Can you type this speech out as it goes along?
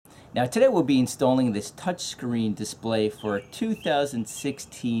Now today we'll be installing this touchscreen display for a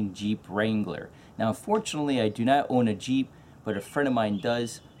 2016 Jeep Wrangler. Now unfortunately I do not own a Jeep, but a friend of mine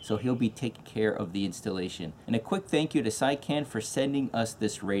does, so he'll be taking care of the installation. And a quick thank you to Seicane for sending us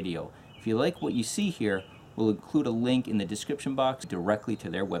this radio. If you like what you see here, we'll include a link in the description box directly to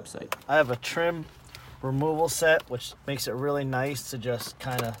their website. I have a trim removal set, which makes it really nice to just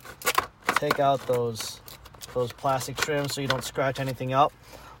kind of take out those plastic trims so you don't scratch anything up.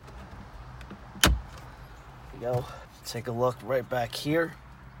 There you go. Take a look right back here.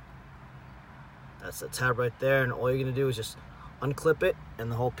 That's the tab right there, and all you're gonna do is just unclip it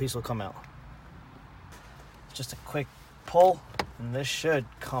and the whole piece will come out. Just a quick pull and this should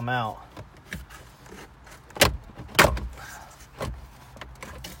come out.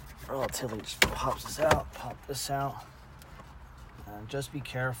 Relatively just pops this out, pop this out, and just be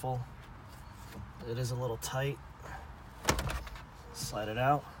careful. It is a little tight. Slide it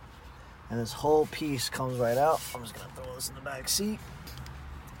out, and this whole piece comes right out. I'm just gonna throw this in the back seat.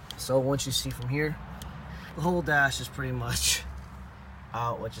 So once you see from here, the whole dash is pretty much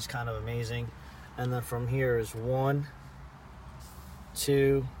out, which is kind of amazing. And then from here is 1,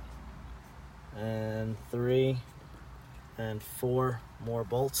 2, and 3, and 4 more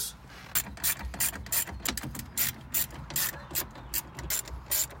bolts.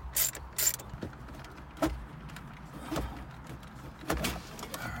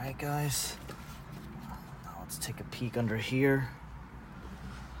 Alright guys, now let's take a peek under here.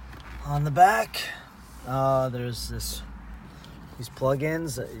 On the back, there's these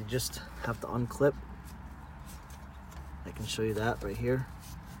plug-ins that you just have to unclip. I can show you that right here.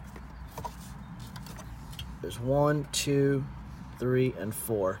 There's 1, 2, 3, and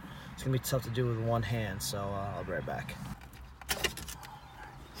 4. It's gonna be tough to do with one hand, so I'll be right back.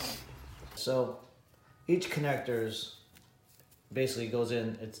 So each connector's basically goes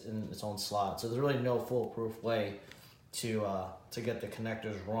in its own slot. So there's really no foolproof way to get the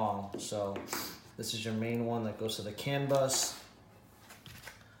connectors wrong. So this is your main one that goes to the CAN bus.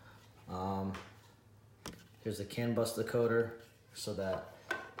 Here's the CAN bus decoder, so that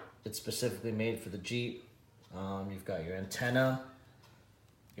it's specifically made for the Jeep. You've got your antenna,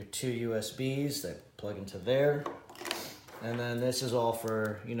 your 2 USBs that plug into there, and then this is all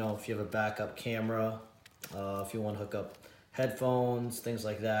for, you know, if you have a backup camera, if you want to hook up headphones, things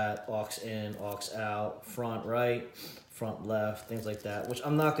like that, aux in, aux out, front right, front left, things like that, which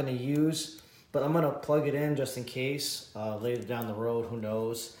I'm not going to use, but I'm going to plug it in just in case later down the road, who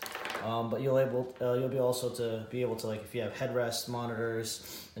knows. But you'll be also to be able to, like, if you have headrest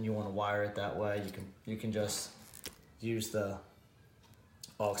monitors and you want to wire it that way, you can just use the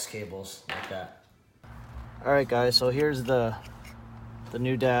aux cables like that. All right, guys. So here's the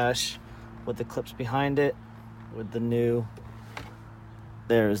new dash with the clips behind it, with the new.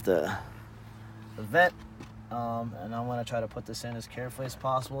 There's the vent, and I'm gonna try to put this in as carefully as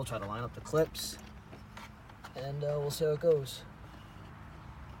possible. Try to line up the clips, and we'll see how it goes.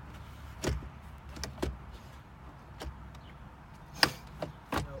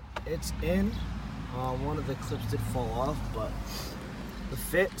 It's in. One of the clips did fall off, but the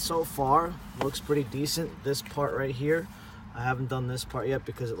fit so far looks pretty decent. This part right here, I haven't done this part yet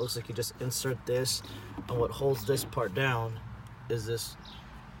because it looks like you just insert this, and what holds this part down is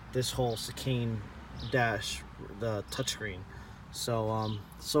this whole Seicane dash, the touchscreen. So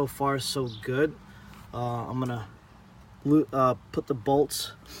so far so good. I'm gonna put the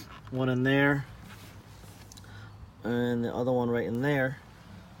bolts, one in there and the other one right in there,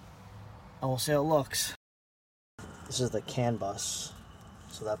 and we'll see how it looks. This is the CAN bus,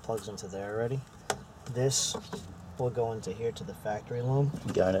 so that plugs into there already. This will go into here to the factory loom.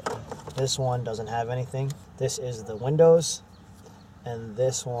 Got it. This one doesn't have anything. This is the windows, and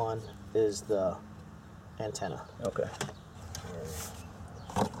this one is the antenna. Okay.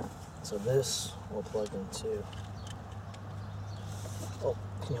 So this will plug into. Oh,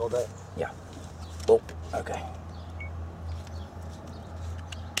 can you hold that? Yeah. Oh, okay.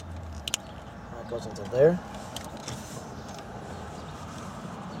 That goes into there.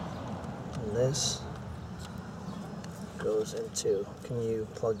 And this goes into. Can you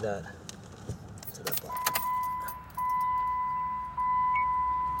plug that into that block?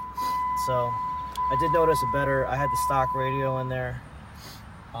 So I did notice a better. I had the stock radio in there,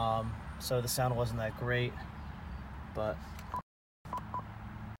 so the sound wasn't that great, but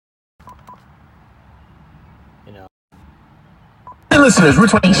you know. Hey listeners, we're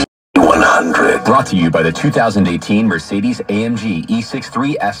 100. Brought to you by the 2018 Mercedes-AMG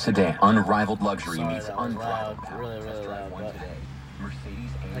E63 S sedan. Unrivaled luxury meets unrivaled power. Really loud, but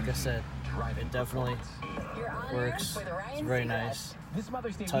like I said, it definitely works. It's very nice.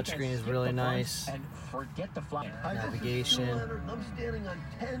 Touchscreen is really nice. Navigation.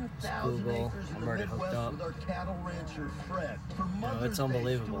 Google. I'm already hooked up. You know, it's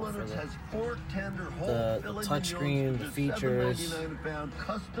unbelievable for the touchscreen, the features.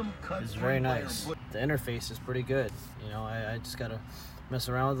 It's very nice. The interface is pretty good. You know, I just gotta mess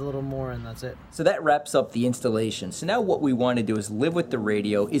around with it a little more, and that's it. So that wraps up the installation. So now what we want to do is live with the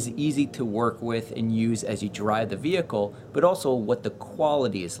radio. Is easy to work with and use as you drive the vehicle, but also what the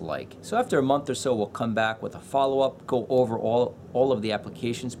quality is like. So after a month or so, we'll come back with a follow-up, go over all of the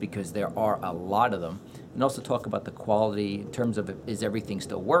applications, because there are a lot of them, and also talk about the quality in terms of, is everything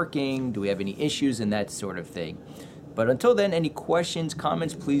still working? Do we have any issues, and that sort of thing. But until then, any questions,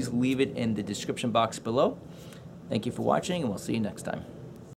 comments, please leave it in the description box below. Thank you for watching, and we'll see you next time.